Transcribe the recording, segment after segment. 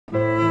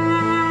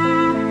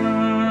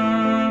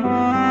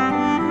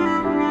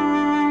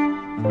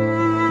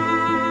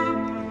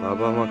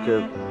আমাকে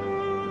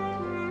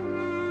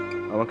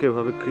আমাকে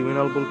এভাবে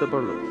ক্রিমিনাল বলতে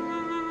পারলো?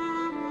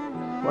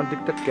 আমার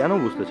দিকটা কেন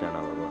বুঝতে চায় না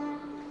বাবা?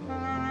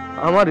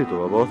 আমারই তো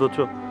বাবা, অথচ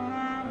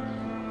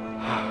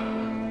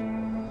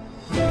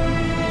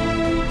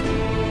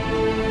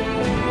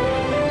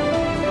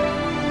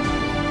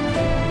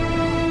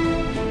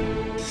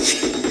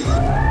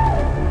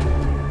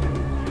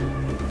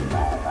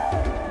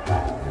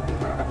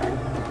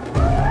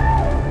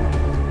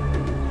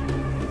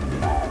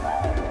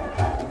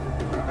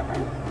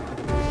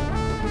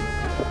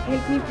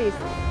হেল্প মি প্লিজ।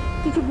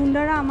 কিছু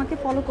গুন্ডারা আমাকে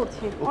ফলো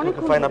করছে। অনেক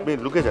ফাইন, আপনি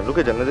লুকে যান,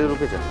 লুকে যান,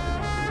 লুকে যান।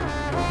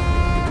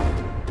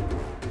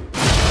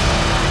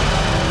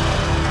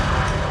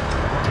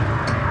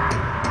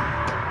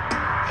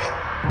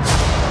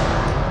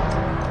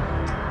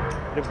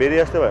 আপনি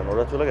বেরিয়ে আসতে পারেন,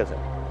 ওরা চলে গেছে।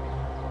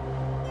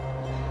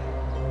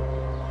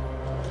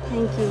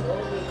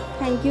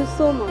 Thank you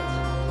so much.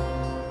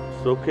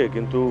 ওকে,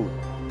 কিন্তু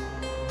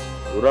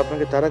ওরা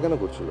আপনাকে তাড়া কেন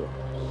করছিল?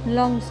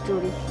 Long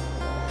story.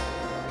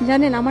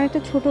 জানেন, আমার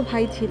একটা ছোট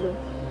ভাই ছিল,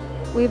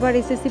 ও এবার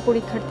এসএসসি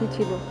পরীক্ষার্থী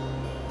ছিল।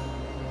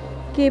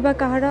 কে বা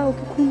কাহারা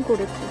ওকে খুন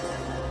করেছে।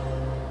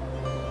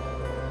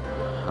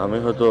 আমি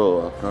হয়তো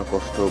আপনার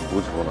কষ্ট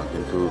বুঝবো না,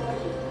 কিন্তু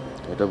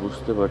এটা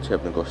বুঝতে পারছি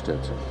আপনি কষ্টে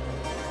আছেন।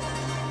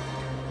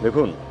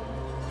 দেখুন,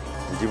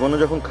 জীবনে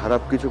যখন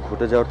খারাপ কিছু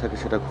ঘটে যাওয়ার থাকে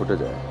সেটা ঘটে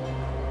যায়,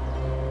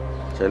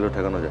 চাইলেও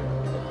ঠেকানো যায় না।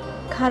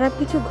 খারাপ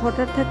কিছু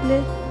ঘটার থাকলে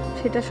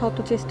সেটা শত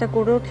চেষ্টা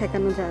করেও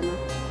ঠেকানো যায় না,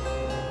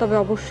 তবে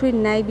অবশ্যই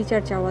ন্যায়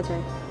বিচার চাওয়া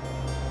যায়।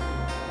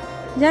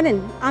 জানেন,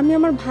 আমি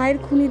আমার ভাইয়ের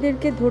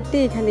খুনিদেরকে ধরতে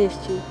এখানে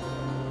এসেছি,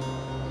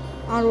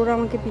 আর ওরা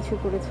আমাকে পিছু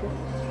করেছে।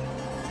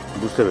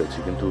 বুঝতে পেরেছি,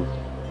 কিন্তু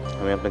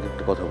আমি আপনাকে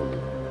একটা কথা বলি।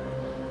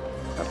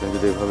 আপনি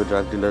যদি এভাবে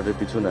ড্রাগ ডিলারের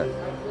পিছু নেন,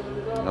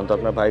 এখন তো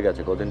আপনার ভাই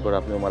গেছে, কদিন পর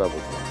আপনিও মারা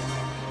পড়বেন।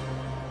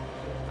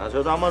 আচ্ছা,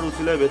 তো আমার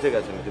উচিলায় বেঁচে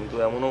গেছেন, কিন্তু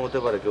এমনও হতে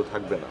পারে কেউ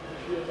থাকবে না,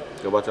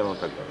 কেউ বাঁচানো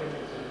থাকবে,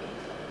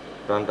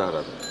 প্রাণটা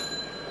হারাবে।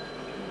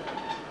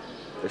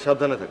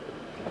 সাবধানে থাকবে।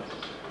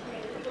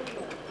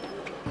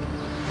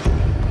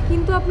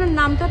 কিন্তু আপনার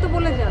নামটা তো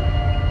বলে যান।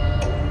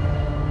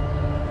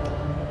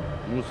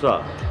 মুসা।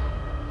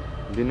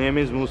 The name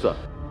is Musa.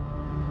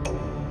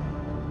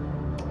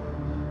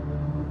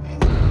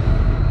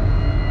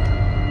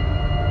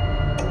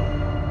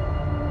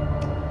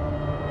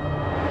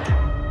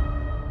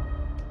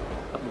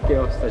 কি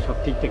অবস্থা? সব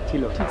ঠিকঠাক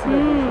ছিল?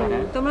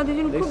 তোমরা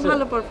দুজন খুব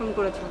ভালো পারফর্ম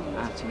করেছো।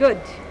 আচ্ছা,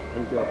 গুড।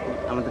 কিন্তু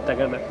আমাদের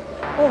টাকাটা?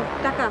 ও,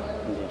 টাকা?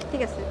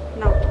 ঠিক আছে,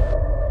 নাও।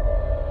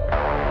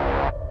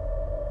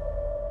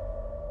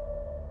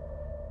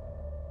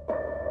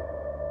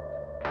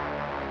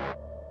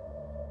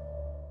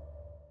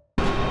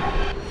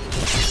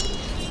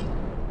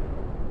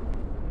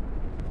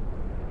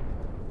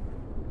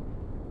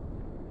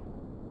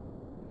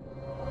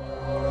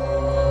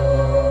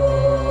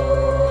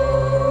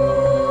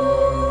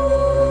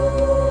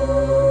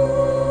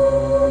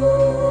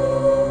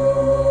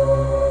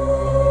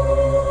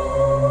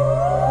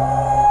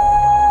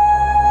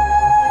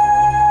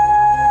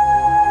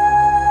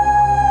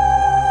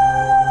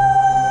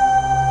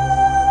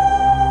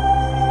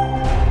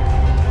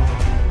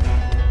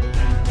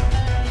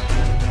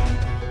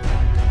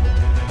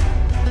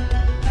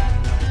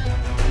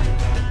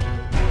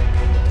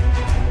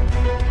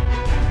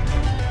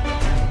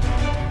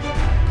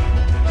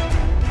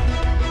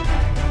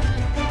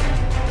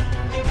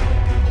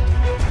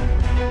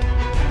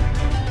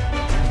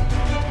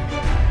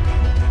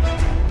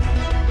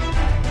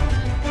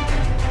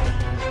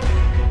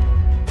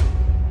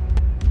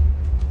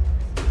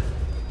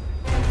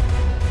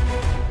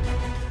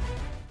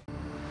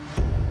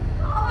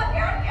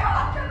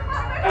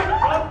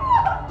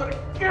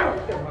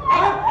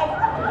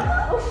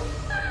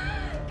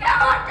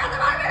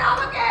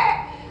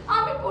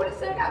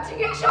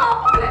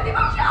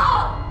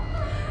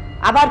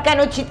 আবার কেন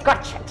চিৎকার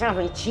চেঁচামেচি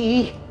হয়েছি?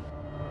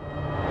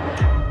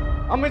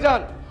 আমি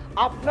জান,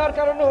 আপনার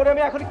কারণে ওরে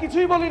আমি এখন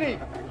কিছুই বলিনি।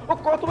 ও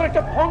কত বড়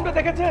একটা ভণ্ড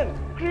দেখেছেন?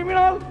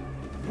 ক্রিমিনাল,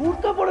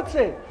 বুরকা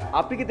পড়েছে।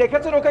 আপনি কি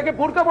দেখেছেন ওকে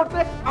বুরকা পড়তে?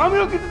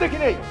 আমিও কিন্তু দেখি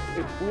নাই।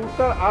 এই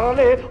বুরকার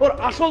আড়ালে ওর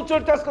আসল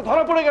চরিত্র আজকে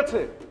ধরা পড়ে গেছে।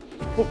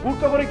 ও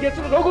বুরকা পরে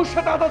গিয়েছিল রঘুর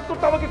সাথে আদালত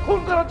করতে, আমাকে খুন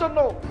করার জন্য।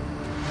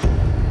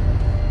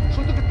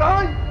 শুধু কি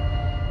তাই,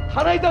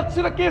 থানায়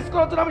যাচ্ছিল কেস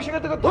করার জন্য, আমি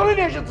সেখান থেকে ধরে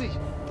নিয়ে এসেছি।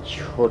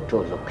 ছোট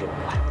লোকের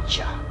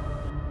বাচ্চা,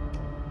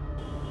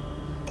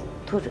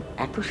 তোর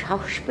এত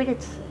সাহস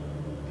পেরেছে?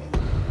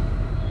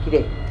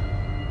 কিরে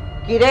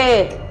কিরে,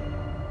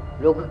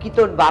 রঘু কি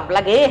তোর বাপ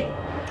লাগে?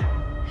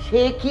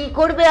 সে কি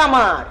করবে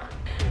আমার?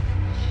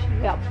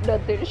 সে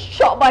আপনাদের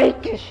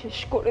সবাইকে শেষ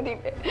করে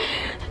দিবে,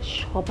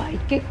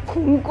 সবাইকে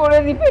খুন করে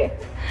দিবে।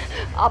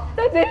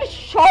 আপনাদের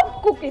সব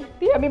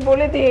কুকীর্তি আমি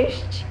বলে দিয়ে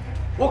এসেছি।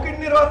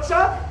 ফকিন্নির বাচ্চা,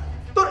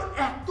 তোর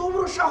এত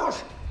বড় সাহস!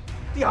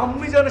 তুই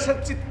আম্মি জানের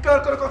সাথে চিৎকার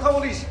করে কথা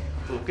বলিস?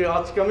 তোকে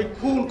আজকে আমি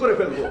খুন করে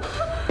ফেলবো।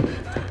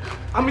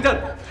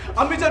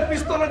 আমি জান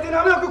পিস্তলের দিন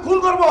আমি ওকে খুন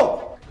করবো।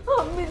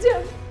 আম্মি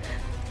জান,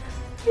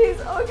 প্লিজ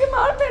আমাকে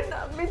মারবেন না।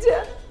 আম্মি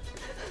জান,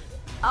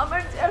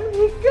 আমার জান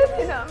ভিক্ষা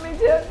দিন। আম্মি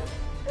জান,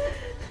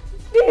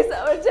 প্লিজ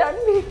আমার জান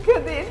ভিক্ষা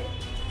দিন।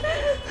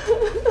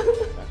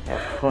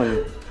 এখন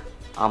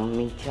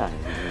আমি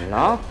জানি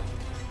না।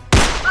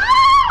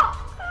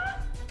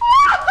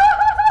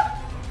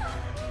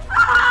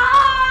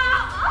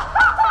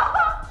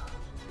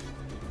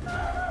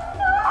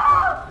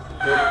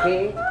 তোকে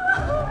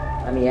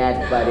আমি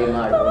একবারে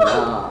মারবো না,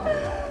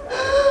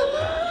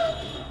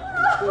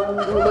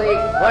 বন্ধু হয়ে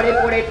ঘরে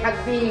পড়ে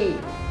থাকবি,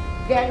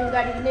 জ্ঞান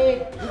গাড়ি নিয়ে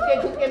ঢুকে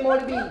ঢুকে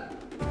মরবি।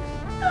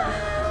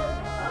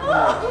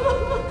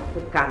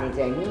 তোর কানে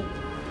যায়নি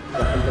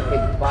যখন তোকে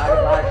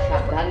বারবার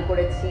সাবধান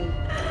করেছি,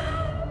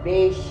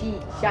 বেশি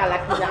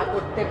চালাকি না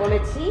করতে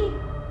বলেছি?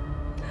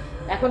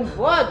 এখন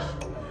বোঝ।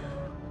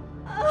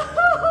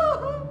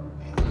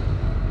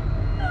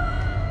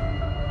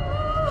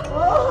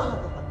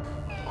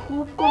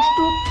 খুব কষ্ট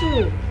হচ্ছে,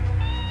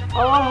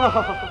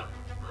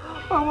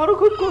 আমারও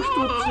খুব কষ্ট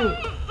হচ্ছে।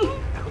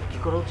 এখন কি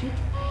করা উচিত?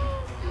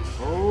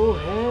 ও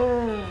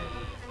হ্যাঁ,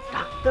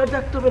 ডাক্তার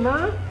ডাকতে হবে না?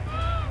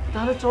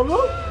 তাহলে চলো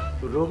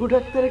রঘু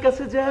ডাক্তারের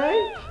কাছে যাই,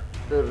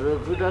 তো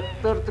রঘু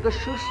ডাক্তার তোকে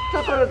সুস্থ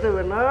করে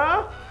দেবে না?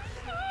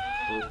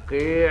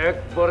 তোকে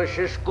একবারে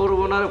শেষ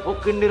করবো না রে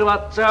ফকিন্নির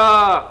বাচ্চা,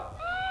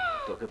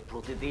 তোকে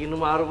প্রতিদিন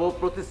মারবো,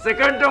 প্রতি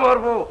সেকেন্ডে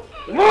মারবো।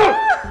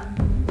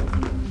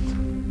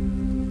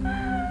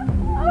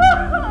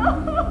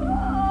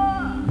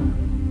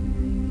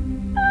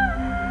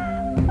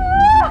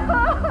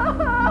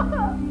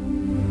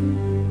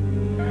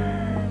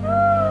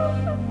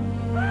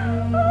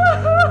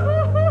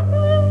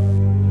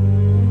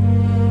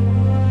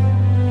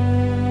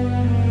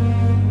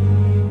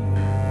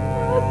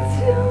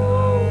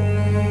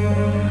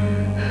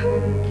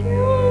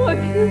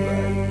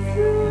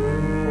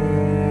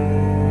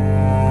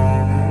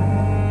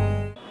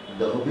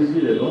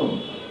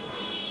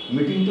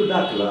 মিটিং তো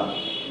ডাকলাম,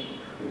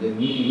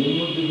 মিটিংয়ের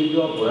মধ্যে যদি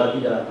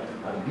অপরাধীরা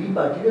আর বি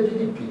পার্টিরা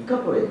যদি ভিক্ষা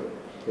করে,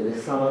 তাহলে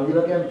সামান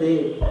দিবা কেনতে?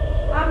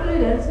 আপনি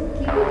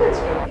কি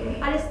করতেছে?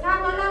 আরে স্থান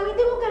হলে আমি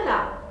দেবো কেলা,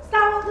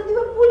 স্থান তো দিব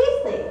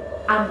পুলিশে।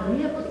 আমি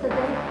নিরাপত্তা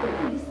দায়িত্ব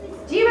পুলিশ।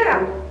 জি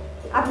ম্যাডাম,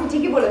 আপনি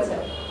ঠিকই বলেছেন,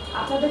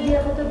 আপনাদের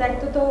নিরাপত্তার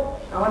দায়িত্ব তো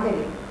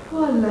আমাদেরই।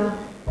 আল্লাহ,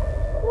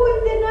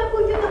 কইতে না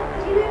কইতে তো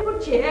জিরে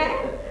করছে।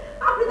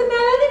 আপনি তো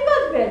মেলা দিন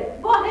বাঁচবেন,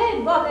 বলেন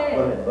বলেন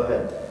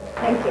বলেন।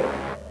 Thank you.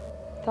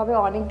 তবে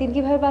অনেক দিন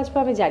কিভাবে বাঁচবো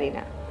আমি জানি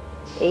না।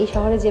 এই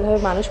শহরে যেভাবে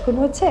মানুষ খুন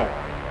হচ্ছে,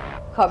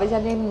 কবে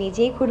জানি আমি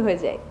নিজেই খুন হয়ে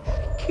যাই।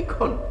 কি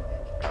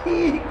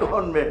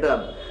কোন ম্যাডাম,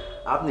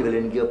 আপনি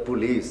বলেন কি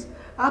পুলিশ?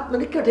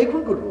 আপনাকে কাটাই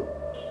খুন করবো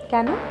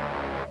কেন?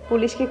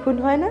 পুলিশ কি খুন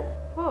হয় না?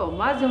 ও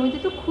মাঝে মধ্যে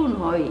তো খুন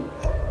হয়,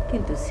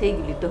 কিন্তু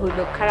সেইগুলি তো হইল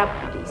খারাপ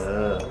পুলিশ।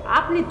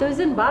 আপনি তো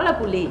হয়েছেন ভালো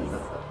পুলিশ।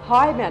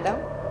 হয় ম্যাডাম,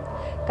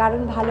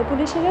 কারণ ভালো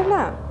পুলিশেরা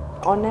না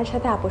অন্যায়ের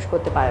সাথে আপোষ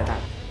করতে পারে না,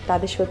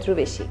 তাদের শত্রু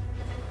বেশি।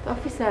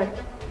 অফিসার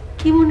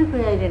কি মনে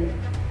করে আইলেন?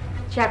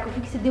 চা কফি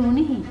কিছু দেবো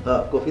নি?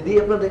 কফি দিই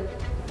আপনাদের?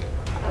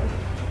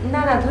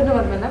 না না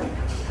ধন্যবাদ ম্যাডাম।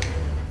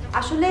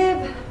 আসলে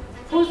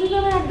ফজলুল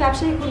নামের এক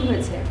ব্যবসায়ী খুন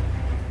হয়েছে,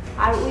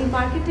 আর ওই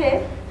মার্কেটে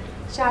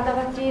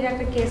চাঁদাবাজির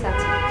একটা কেস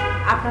আছে।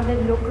 আপনাদের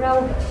লোকরাও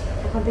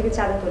ওখান থেকে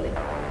চাঁদা তোলে,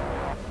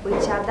 ওই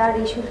চাঁদার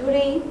ইস্যু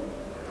ধরেই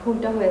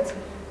খুনটা হয়েছে।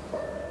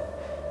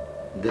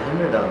 দেখেন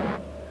ম্যাডাম,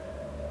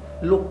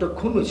 লোকটা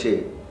খুন হয়েছে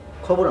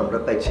খবর আমরা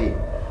পাইছি,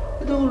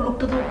 কিন্তু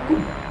লোকটা তো খুব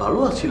ভালো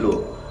আছিল।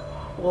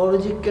 ওর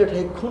যে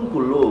ক্যাটাই খুন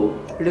করলো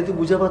এটা তো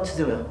বুঝা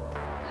পাচ্ছে না।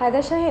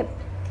 হায়দার সাহেব,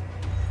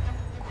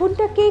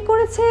 খুনটা কে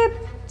করেছে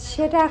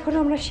সেটা এখনো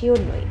আমরা শিওর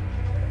নই,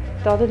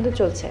 তদন্ত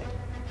চলছে।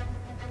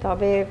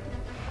 তবে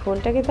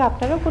খুনটা কিন্তু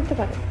আপনারাও করতে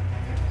পারেন।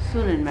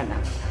 শুনেন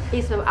ম্যাডাম,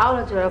 এইসব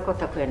আওড়া চড়া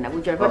কথা কেন না,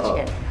 বুঝতে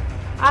পারছেন?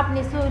 আপনি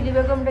সোহেলি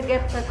বেগমটা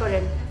গ্রেপ্তার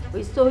করেন,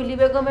 ওই সোহেলি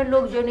বেগমের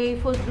লোকজন এই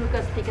ফজলুর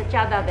কাছ থেকে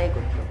চাঁদা আদায়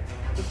করতো,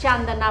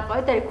 চাঁদা না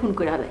পায় তাই খুন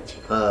করে হালাইছে।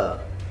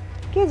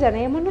 কে জানে,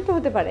 এমনও তো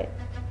হতে পারে।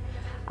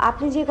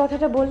 আপনি যে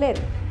কথাটা বললেন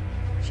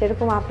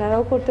সেরকম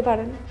আপনারাও করতে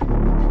পারেন।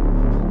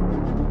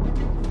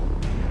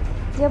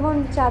 যেমন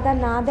চাঁদা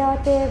না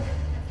দেওয়াতে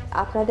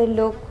আপনাদের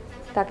লোক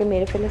তাকে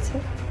মেরে ফেলেছে।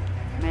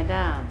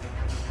 ম্যাডাম,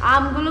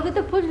 আমগুলোকে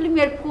তো ফজলি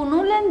মিয়ার কোনো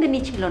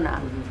লেনদেনই ছিল না,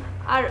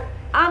 আর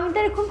আমি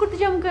তার খুন করতে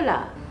যাবো কেলা?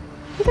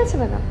 ঠিক আছে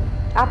ম্যাডাম,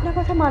 আপনার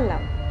কথা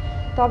মানলাম,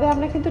 তবে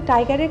আমরা কিন্তু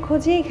টাইগারের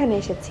খোঁজে এখানে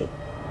এসেছি,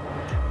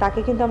 তাকে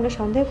কিন্তু আমরা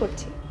সন্দেহ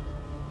করছি।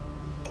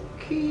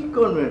 কি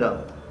কোন ম্যাডাম,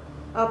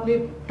 আপনি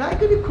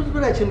টাইগারে খুঁজ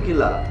বেড়াইছেন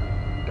কিলা?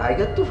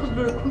 টাইগার তো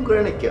ফজলুরে খুন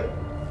করে না।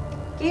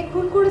 কে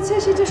খুন করেছে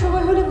সেটা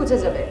সময় হলে বোঝা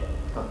যাবে।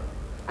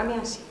 আমি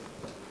আসি।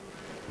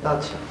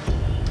 আচ্ছা,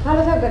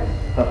 ভালো থাকবেন।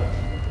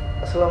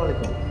 আসসালামু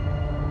আলাইকুম।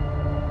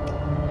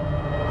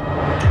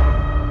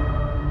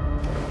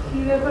 কি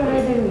ব্যাপার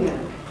হায়দার মিয়া,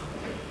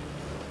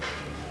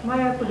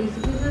 মায়া পুলিশ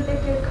বুঝতে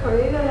দেখে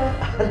খড়ে গেল?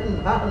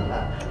 না না,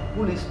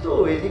 পুলিশ তো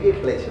এদিকে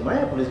খেলাইছে,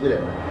 মায়া পুলিশ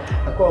বেরেন না।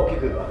 কি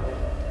কইবা?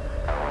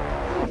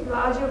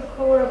 আজব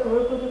খবর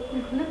করতে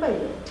খুলে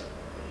পাইল।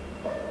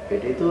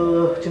 এটাই তো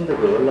চিন্তা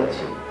করবার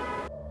লাগছে।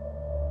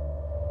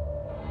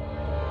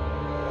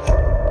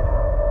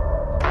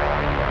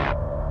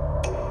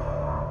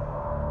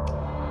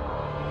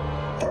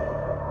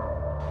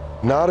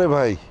 না রে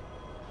ভাই,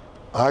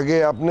 আগে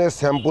আপনি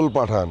স্যাম্পল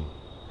পাঠান,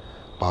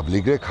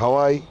 পাবলিকরে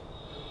খাওয়াই,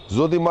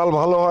 যদি মাল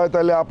ভালো হয়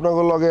তাহলে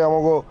আপনাকে লগে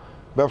আমাকে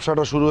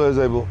ব্যবসাটা শুরু হয়ে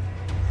যাইব।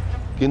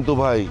 কিন্তু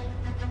ভাই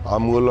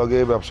আমগো লগে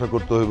ব্যবসা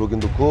করতে হইব,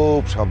 কিন্তু খুব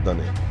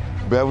সাবধানে।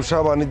 ব্যবসা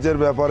বাণিজ্যের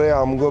ব্যাপারে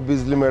আমগো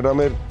বিজলি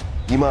ম্যাডামের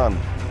ইমান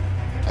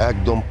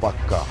একদম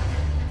পাক্কা।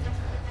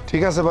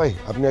 ঠিক আছে ভাই,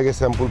 আপনি আগে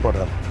স্যাম্পল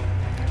পাঠান।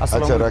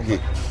 আচ্ছা রাখি।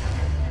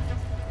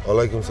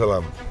 ওয়ালাইকুম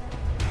সালাম।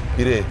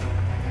 কিরে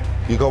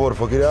কি খবর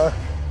ফকিরা?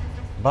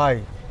 ভাই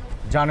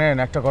জানেন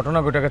একটা ঘটনা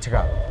ঘটে গেছে।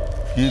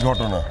 কি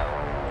ঘটনা?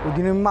 ওই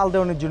দিন আমি মাল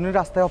দেওয়ানোর জন্য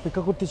রাস্তায়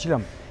অপেক্ষা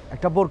করতেছিলাম,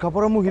 একটা বোরখা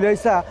পরা মহিলা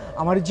এসে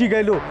আমার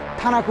জিগাইলো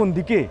থানা কোন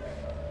দিকে।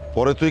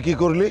 পরে তুই কি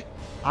করলি?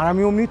 আর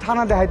আমি অমনি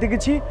থানা দেখাইতে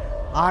গেছি,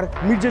 আর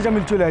মির্জা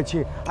জামিল চলে আসছে।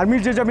 আর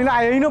মির্জা জামিল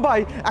আইই না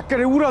ভাই,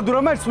 একেবারে উড়া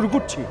দুরা মার শুরু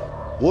করছি।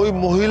 ওই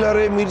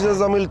মহিলারে মির্জা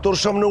জামিল তোর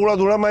সামনে উড়া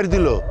ধুড়া মার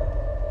দিল?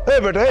 এই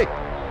বেটা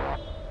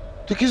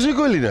তুই কিছুই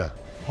কইলি না?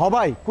 হ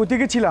ভাই, কইতে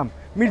গেছিলাম।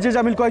 মির্জা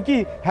জামিল কয় কি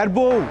হ্যার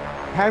বউ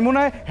হ্যাঁ মনে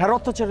হয় হ্যার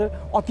অত্যাচারে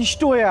অতিষ্ঠ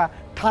হইয়া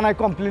থানায়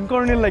কমপ্লেন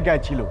করানোর লাগে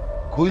ছিল।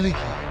 কইলি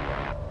কি?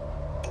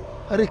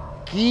 আরে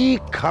কি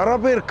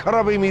খারাপের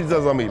খারাপ এই মির্জা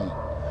জামিল,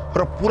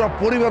 ওরা পুরা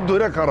পরিবার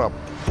ধরে খারাপ।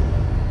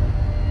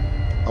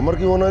 আমার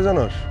কি মনে হয়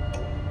জানাস,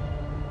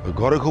 ওই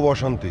ঘরে খুব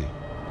অশান্তি,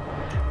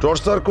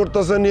 টর্চার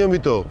করতেছে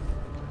নিয়মিত।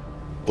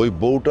 ওই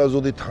বউটা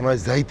যদি থানায়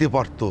যাইতে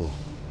পারতো,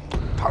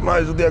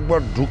 থানায় যদি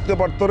একবার ঢুকতে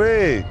পারতো রে,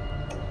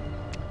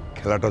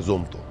 খেলাটা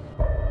জমতো।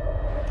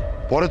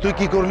 পরে তুই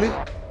কি করলি?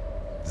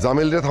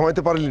 জামিল রে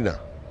থামাইতে পারলি না?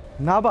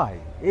 না ভাই,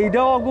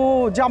 এইটাও আগো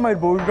জামাইয়ের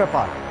বউর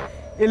ব্যাপার,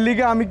 এর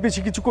লিগে আমি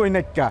বেশি কিছু কই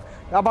নাইকা।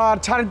 আবার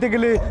ছাড়িতে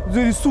গেলে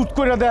যদি স্যুট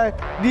করে দেয়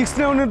রিস্ক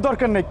নেওয়ানোর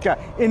দরকার নাইকা,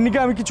 এর লিগে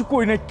আমি কিছু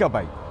কই নাইকা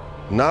ভাই।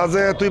 না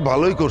যায় তুই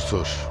ভালোই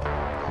করছস।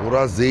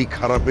 ওরা যেই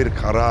খারাপের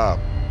খারাপ,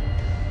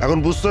 এখন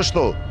বুঝছস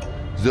তো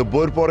যে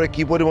বউর পরে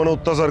কি পরিমাণে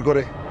অত্যাচার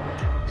করে।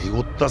 এই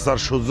অত্যাচার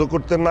সহ্য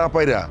করতে না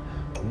পাইরা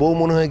বউ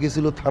মনে হয়ে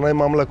গেছিল থানায়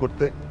মামলা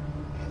করতে।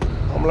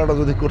 মামলাটা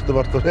যদি করতে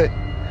পারতো রে।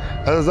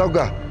 আচ্ছা যাও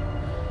গা,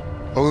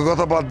 ওকে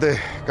কথা বাদ দে,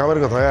 কামের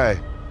কথা আয়।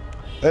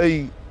 এই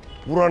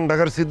পুরান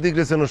ঢাকার সিদ্দিক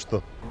রে চেনস তো?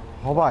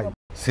 হ ভাই।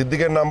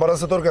 সিদ্দিকের নাম্বার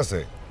আছে তোর কাছে?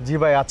 জি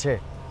ভাই আছে।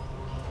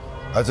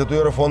 আচ্ছা তুই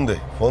ওরা ফোন দে,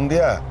 ফোন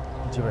দিয়া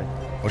জি ভাই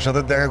ওর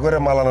সাথে দেখা করে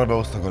মাল আনার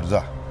ব্যবস্থা কর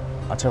যা।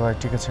 আচ্ছা ভাই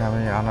ঠিক আছে,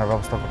 আমি আনার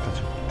ব্যবস্থা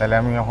করতেছি। তাহলে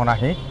আমি এখন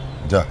আহি।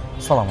 যা।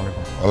 সালাম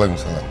আলাইকুম। ওয়ালাইকুম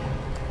সালাম।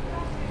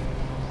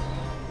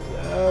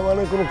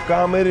 মানে কোনো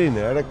কামেরই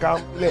না, একটা কাম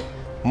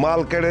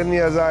মাল কেড়ে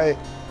নিয়ে যায়,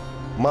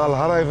 মাল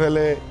হারাই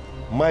ফেলে,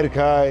 মার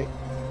খায়।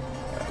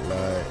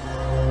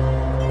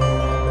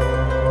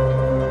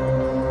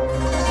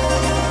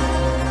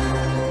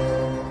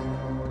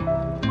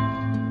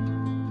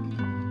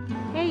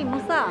 এই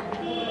মুসা,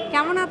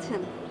 কেমন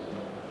আছেন?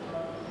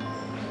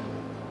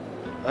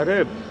 আরে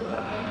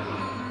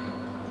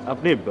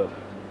আপনি,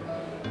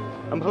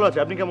 আমি ভালো আছি।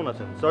 আপনি কেমন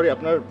আছেন? সরি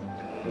আপনার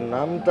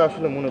নামটা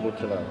আসলে মনে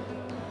পড়ছে না।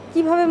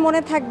 কিভাবে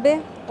মনে থাকবে?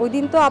 ওই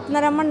দিন তো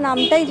আপনার আমার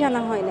নামটাই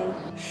জানা হয় নাই।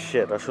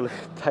 শেট, আসলে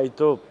তাই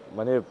তো,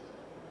 মানে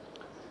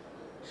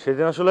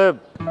সেদিন আসলে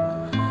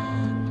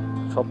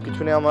সব কিছু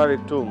নিয়ে আমার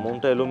একটু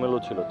মনটা এলোমেলো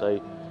ছিল, তাই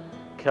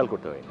খেয়াল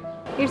করতে হয়নি।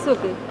 ইটস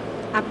ওকে,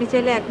 আপনি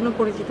চাইলে এখনো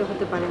পরিচিত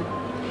হতে পারেন।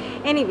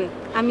 এনিওয়ে,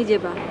 আমি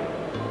Zeba.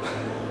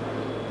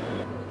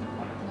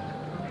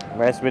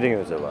 Nice meeting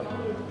you Zeba.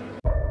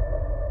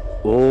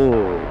 ও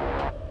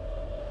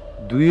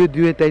দুয়ে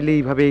দুয়ে তাইলে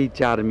এইভাবে এই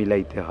চার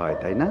মিলাইতে হয়,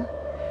 তাই না?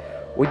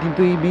 ওই দিন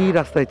তো এই মেয়ে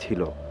রাস্তায়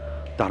ছিল,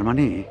 তার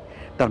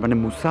মানে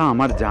মুসা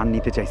আমার জান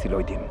নিতে চাইছিল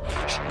ওই দিন।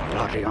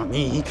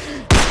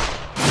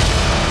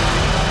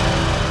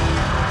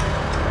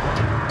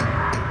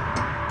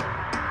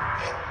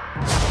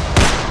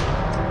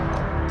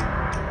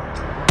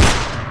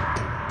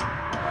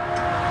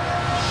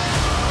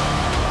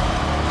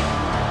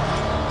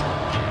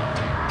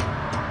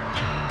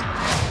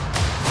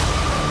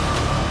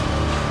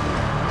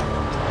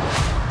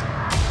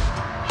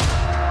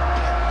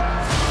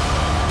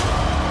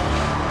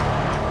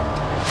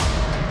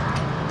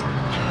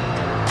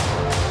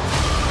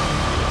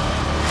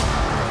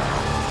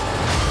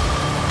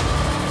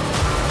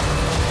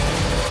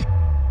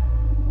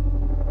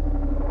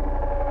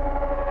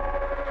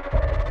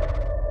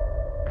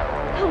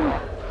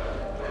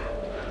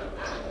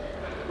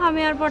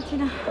 আমি আর পারছি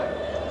না,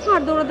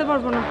 আর দৌড়াতে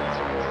পারবো না।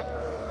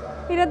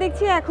 এরা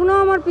দেখছি এখনো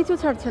আমার পিছু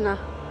ছাড়ছে না,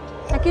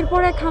 একের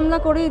পর এক হামলা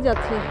করেই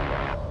যাচ্ছে।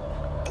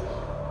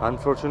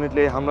 আনফরচুনেটলি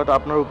এই হামলাটা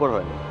আপনার উপর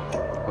হয়নি,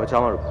 হয়েছে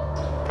আমার উপর।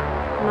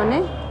 মানে?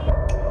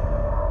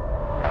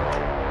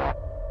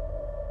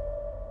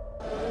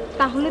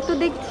 তাহলে তো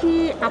দেখছি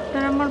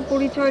আপনার আমার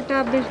পরিচয়টা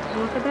বেশ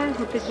ধামাকাদার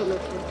হতে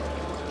চলেছে।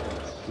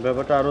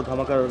 ব্যাপারটা আরো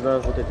ধামাকাদার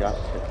হতে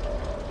যাচ্ছে।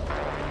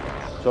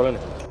 চলেন।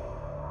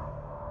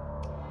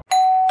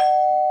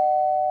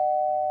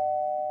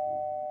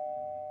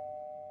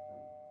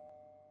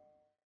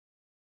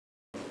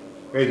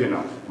 এই যে না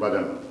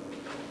বাজান,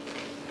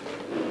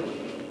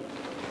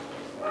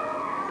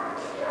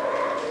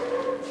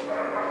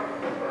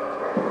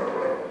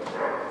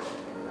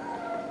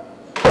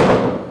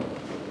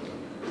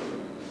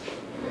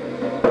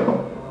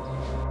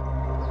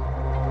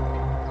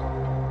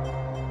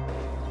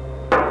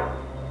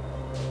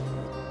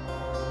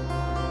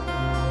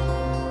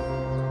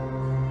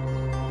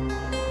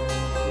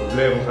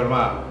 বুঝলে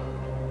মুসলমান,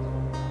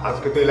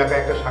 আজকে তো এলাকায়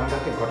একটা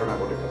সাংঘাতিক ঘটনা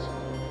ঘটে গেছে।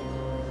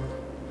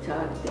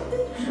 চারদিকে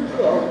শুধু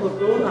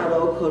অঘটন আর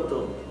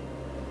অঘটন।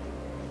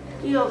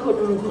 কি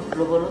অঘটন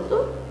ঘটলো বলো তো?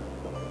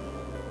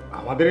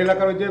 আমাদের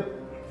এলাকার ওই যে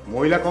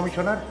মহিলা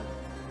কমিশনার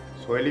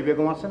সোহেলি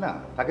বেগম আছে না,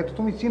 তাকে তো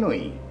তুমি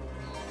চিনোই।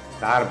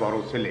 তার বড়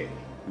ছেলে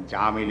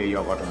জামিল এই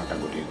অঘটনাটা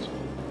ঘটিয়েছে।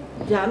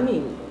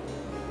 জামিল?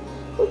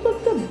 ও তো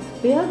একটা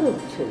বেয়াদব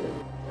ছেলে।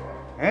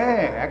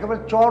 হ্যাঁ, একেবারে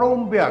চরম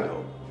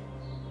বেয়াদব।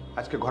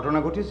 আজকে ঘটনা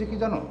ঘটিয়েছে কি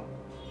জানো?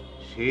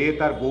 সে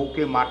তার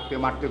বউকে মারতে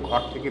মারতে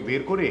ঘর থেকে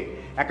বের করে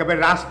একেবারে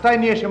রাস্তায়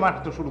নিয়ে এসে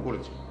মারতে শুরু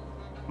করেছে,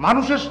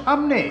 মানুষের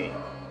সামনে।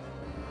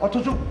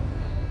 অথচ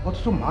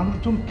অথচ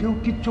মানুষজন কেউ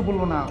কিচ্ছু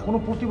বললো না, কোনো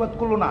প্রতিবাদ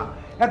করলো না,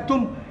 একদম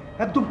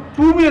একদম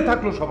টুমিয়ে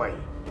থাকলো সবাই।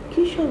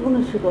 কি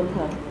সর্বনাশী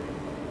কথা!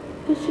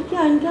 সে কি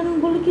আইন কানুন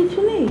বলে কিছু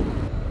নেই?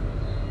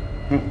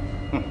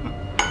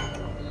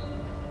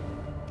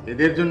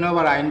 এদের জন্য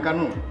আবার আইন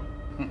কানুন?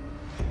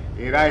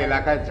 এরা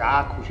এলাকায় যা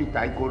খুশি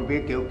তাই করবে,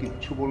 কেউ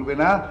কিচ্ছু বলবে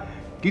না,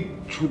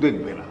 কিচ্ছু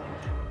দেখবে না।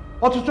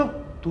 অথচ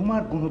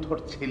তোমার গুণধর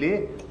ছেলে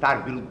তার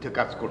বিরুদ্ধে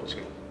কাজ করছে।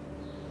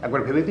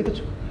 একবার ভেবে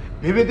দেখেছো?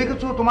 ভেবে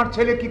দেখেছো তোমার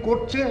ছেলে কি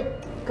করছে?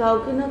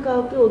 কাউকে না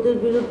কাউকে ওদের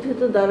বিরুদ্ধে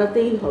তো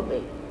দাঁড়াতেই হবে।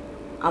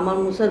 আমার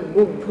মুসার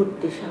বুক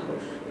ভর্তি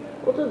সাহস,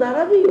 ও তো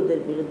দাঁড়াবেই ওদের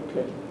বিরুদ্ধে।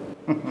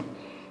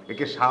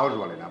 একে সাহস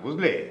বলে না,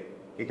 বুঝলে?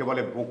 একে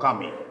বলে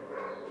বোকামি।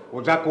 ও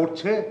যা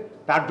করছে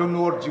তার জন্য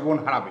ওর জীবন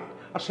হারাবে,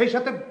 আর সেই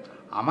সাথে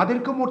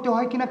আমাদেরকেও মরতে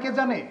হয় কিনা কে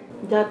জানে।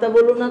 যা তা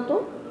বলো না তো,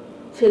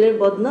 ছেলের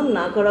বদনাম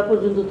না করা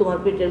পর্যন্ত তোমার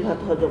পেটের ভাত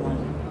হজম হয়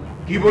না।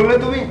 কি বললে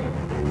তুমি?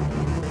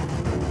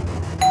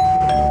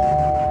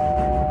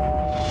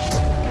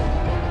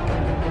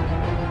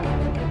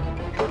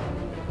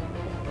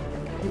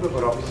 কি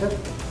ব্যাপার অফিসার,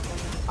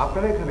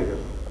 আপনারা এখানে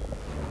গেল?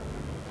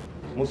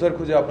 মুসার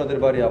খুঁজে আপনাদের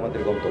বাড়ি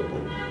আমাদের গন্তব্য।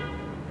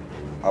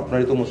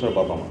 আপনারই তো মুসার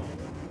বাবা মা।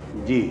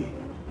 জি।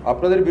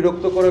 আপনাদের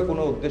বিরক্ত করার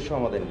কোনো উদ্দেশ্য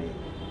আমাদের নেই।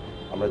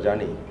 আমরা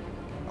জানি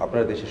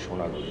আপনার দেশের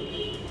সোনাগরি,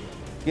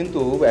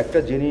 কিন্তু একটা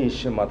জিনিস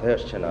মাথায়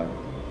আসছে না,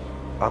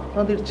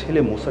 আপনাদের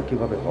ছেলে মুসা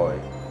কিভাবে হয়,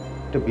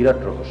 এটা বিরাট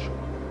রহস্য।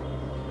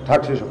 থাক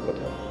সেসব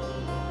কথা,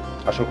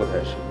 আসল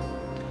কথায় আসি।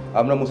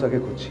 আমরা মুসাকে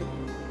খুঁজছি।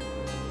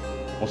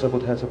 মুসা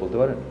কোথায় আছে বলতে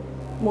পারেন?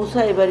 মুসা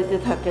এ বাড়িতে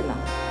থাকে না,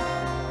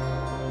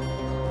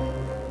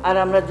 আর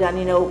আমরা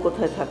জানি না ও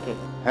কোথায় থাকে।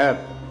 হ্যাঁ,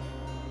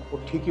 ও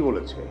ঠিকই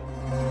বলেছে।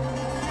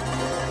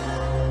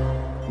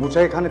 মুসা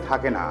এখানে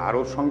থাকে না, আর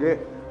ওর সঙ্গে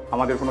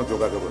আমাদের কোনো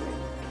যোগাযোগ নেই।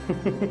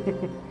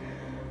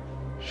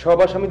 সব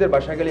আসামিদের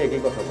বাসায় গেলে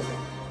একই কথা বলে,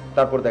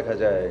 তারপর দেখা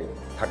যায়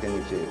খাটের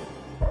নিচে,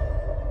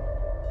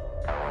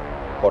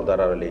 পর্দার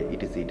আড়ালে,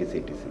 ইটিসি ইটিসি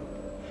ইটিসি।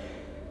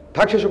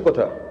 থাক সেসব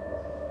কথা।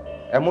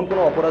 এমন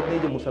কোনো অপরাধ নেই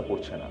যে মুসা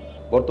করছে না।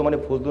 বর্তমানে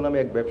ফজলু নামে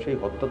এক ব্যবসায়ী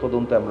হত্যা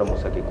তদন্তে আমরা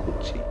মুসাকে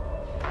খুঁজছি।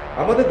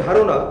 আমাদের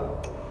ধারণা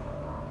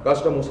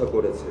কাজটা মুসা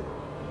করেছে।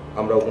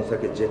 আমরা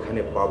মুসাকে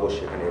যেখানে পাবো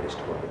সেখানে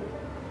অ্যারেস্ট করবো,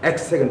 এক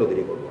সেকেন্ডও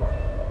দেরি করবো না।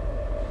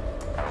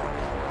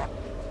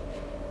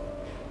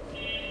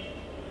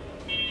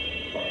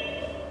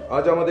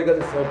 আজ আমাদের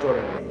কাছে সার্চ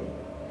ওয়ারেন্ট নেই,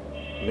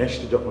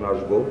 নেক্সট যখন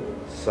আসবো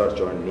সার্চ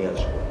ওয়ারেন্ট নিয়ে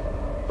আসবো,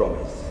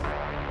 প্রমিস।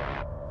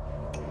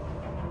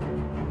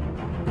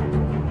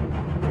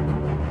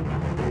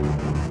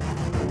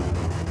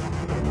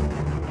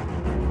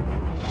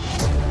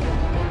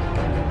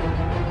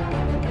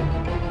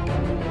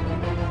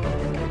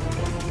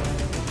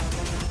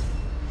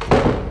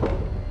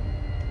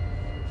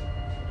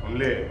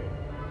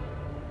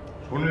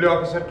 শুনলে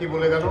অফিসার কি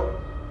বলে গেল?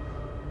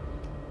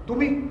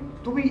 তুমি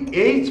তুমি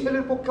এই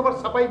ছেলের পক্ষে আবার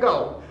সাপাই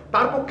গাও,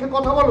 তার পক্ষে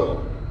কথা বলো।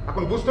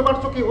 এখন বুঝতে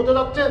পারছো কি হতে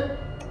যাচ্ছে?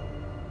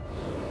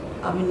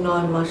 আমি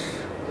 9 মাস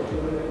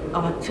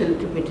আমার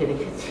ছেলেকে পেটে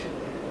রেখেছি।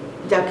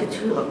 যা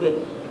কিছু হবে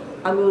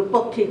আমি ওর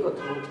পক্ষেই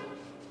কথা বলবো।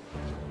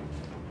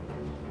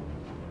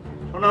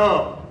 শোনো,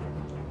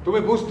 তুমি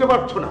বুঝতে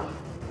পারছো না,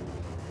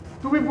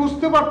 তুমি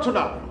বুঝতে পারছো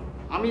না।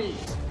 আমি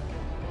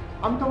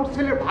তো আমার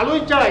ছেলের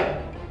ভালোই চাই।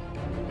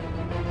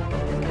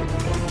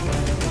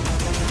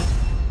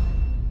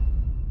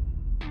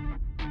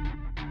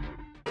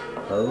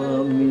 हवा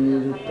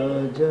मिलता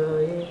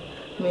जाए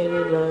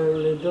मेरे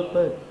लाल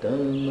दुपट्टा।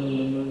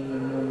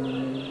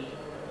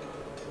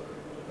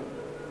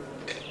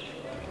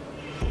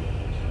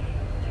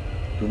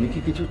 তুমি কি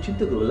কিছু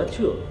চিন্তা করে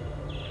লাগছো?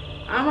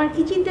 আমার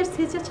কি চিন্তার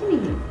শেষ আছে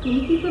নাকি? তুমি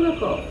কি করো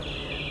কও?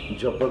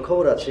 জব্বর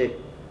খবর আছে।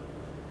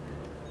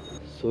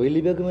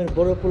 সোহেলি বেগমের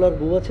বড় পোলার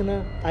বউ আছে না,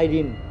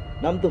 আইরিন,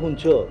 নাম তো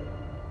শুনছো?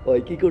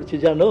 ওই কি করছে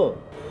জানো?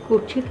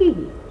 করছে কি?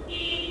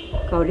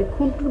 কাউরে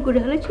খুন টুন করে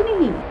হালাচ্ছে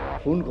নাকি?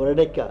 খুন করে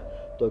দেখা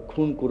তো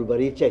খুন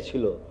করবারই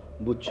চাইছিল,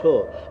 বুঝছো?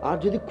 আর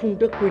যদি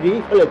খুনটা করেই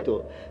ফেলাইতো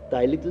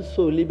তাইলে তো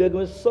সোহেলি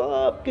বেগমের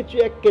সব কিছু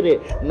একেবারে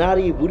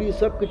নারী বুড়ি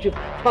সব কিছু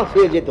ফাঁস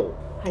হয়ে যেত।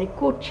 আরে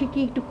করছে কি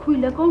একটু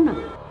খুইলা কও না।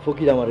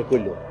 ফকির আমারে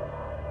কইল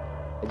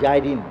যে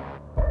আইরিন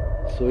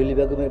সোহেলি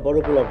বেগমের বড়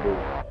পোলার বউ,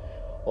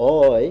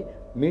 ওই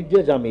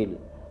মির্জা জামিল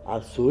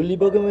আর সোহেলি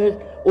বেগমের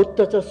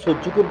অত্যাচার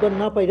সহ্য করবার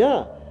না পাইরা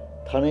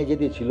থানায়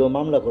যেতে ছিল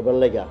মামলা করবার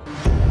লাগা।